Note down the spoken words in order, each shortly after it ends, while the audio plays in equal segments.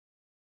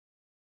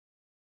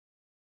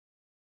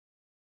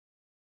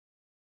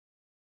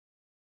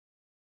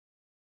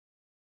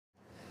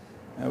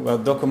Well,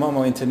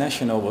 DOCOMOMO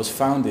International was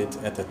founded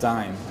at the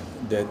time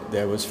that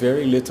there was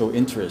very little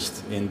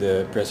interest in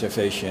the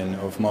preservation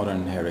of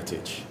modern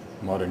heritage,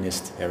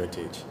 modernist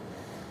heritage.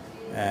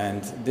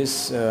 And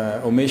this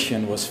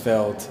omission was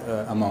felt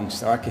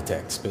amongst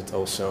architects, but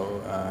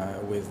also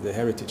with the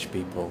heritage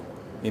people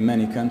in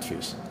many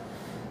countries.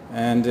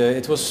 And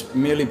it was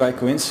merely by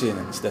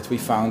coincidence that we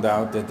found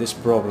out that this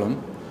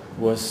problem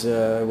was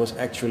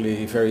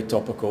actually very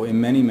topical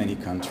in many, many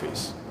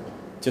countries.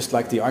 Just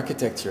like the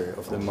architecture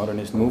of the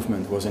modernist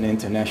movement was an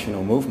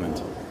international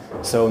movement.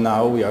 So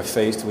now we are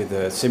faced with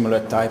a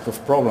similar type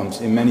of problems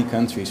in many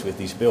countries with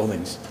these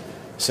buildings.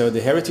 So the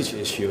heritage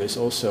issue is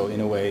also in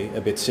a way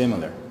a bit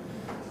similar.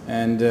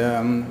 And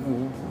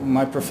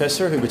my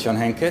professor, Hubert-Jan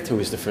Henket, who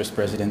is the first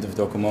president of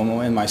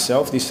DOCOMOMO, and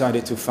myself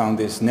decided to found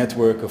this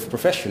network of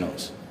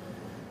professionals,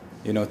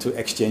 you know, to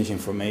exchange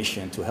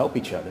information, to help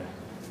each other.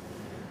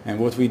 And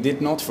what we did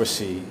not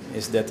foresee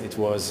is that it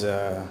was,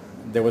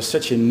 there was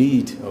such a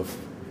need of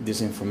this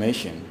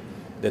information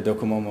that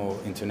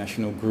DOCOMOMO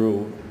International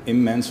grew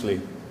immensely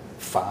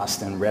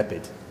fast and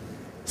rapid.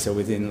 So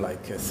within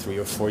like 3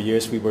 or 4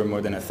 years we were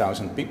more than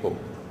 1,000 people,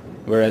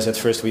 whereas at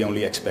first we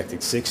only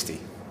expected 60.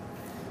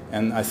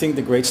 And I think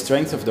the great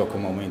strength of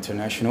DOCOMOMO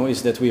International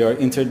is that we are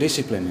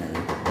interdisciplinary.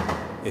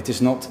 It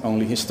is not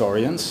only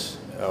historians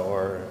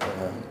or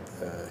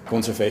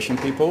conservation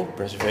people,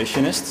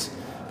 preservationists,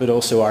 but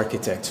also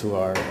architects who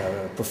are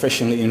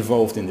professionally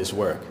involved in this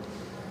work.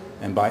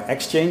 And by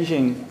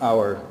exchanging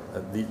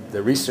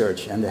the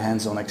research and the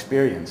hands-on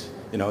experience,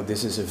 you know,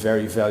 this is a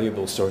very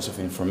valuable source of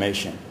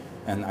information.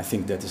 And I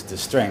think that is the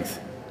strength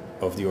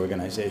of the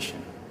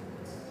organization.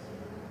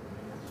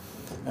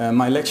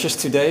 My lectures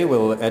today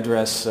will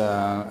address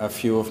a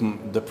few of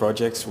the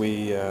projects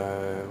we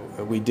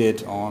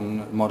did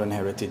on modern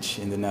heritage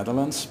in the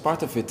Netherlands.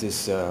 Part of it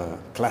is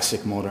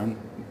classic modern,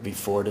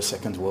 before the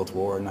Second World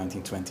War,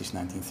 1920s,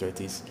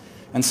 1930s.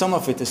 And some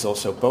of it is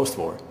also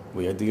post-war.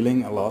 We are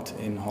dealing a lot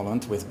in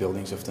Holland with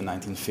buildings of the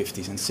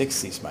 1950s and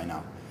 60s by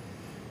now.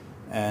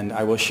 And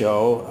I will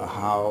show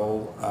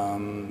how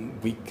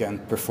we can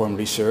perform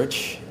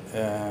research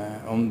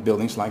on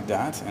buildings like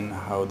that and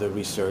how the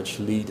research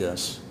leads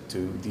us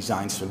to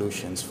design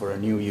solutions for a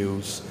new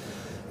use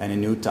and a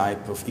new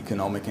type of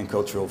economic and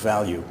cultural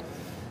value.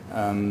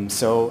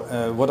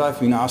 What I've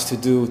been asked to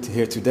do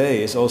here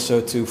today is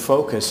also to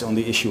focus on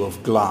the issue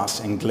of glass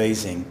and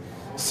glazing.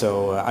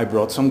 So I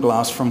brought some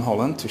glass from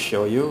Holland to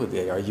show you.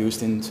 They are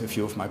used in a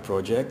few of my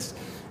projects.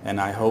 And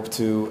I hope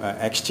to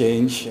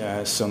exchange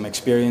some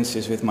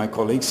experiences with my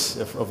colleagues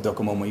of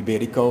DOCOMOMO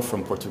Ibérico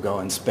from Portugal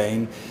and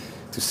Spain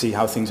to see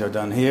how things are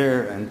done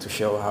here and to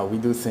show how we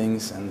do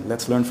things, and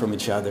let's learn from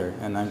each other,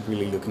 and I'm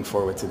really looking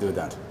forward to do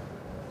that.